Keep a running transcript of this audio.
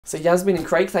So Yasmin and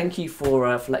Craig, thank you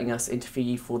for letting us interview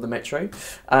you for the Metro.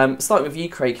 Starting with you,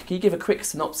 Craig, can you give a quick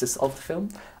synopsis of the film?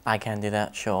 I can do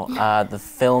that, sure. The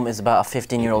film is about a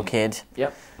 15-year-old kid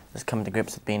Yep. who's coming to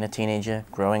grips with being a teenager,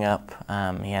 growing up.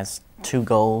 He has two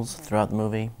goals throughout the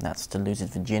movie. That's to lose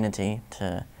his virginity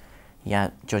to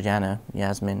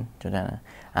Yasmin,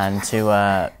 and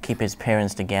to keep his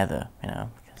parents together, you know,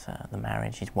 because the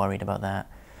marriage, he's worried about that.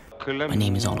 My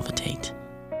name is Oliver Tate.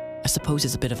 I suppose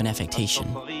it's a bit of an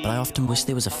affectation, but I often wish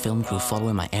there was a film crew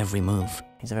following my every move.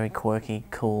 He's a very quirky,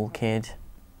 cool kid,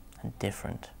 and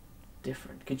different.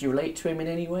 Different. Could you relate to him in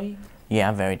any way? Yeah,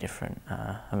 I'm very different.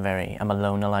 I'm a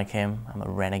loner like him. I'm a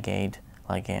renegade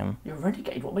like him. You're a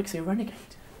renegade? What makes you a renegade?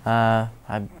 I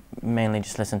mainly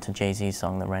just listen to Jay-Z's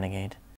song, The Renegade.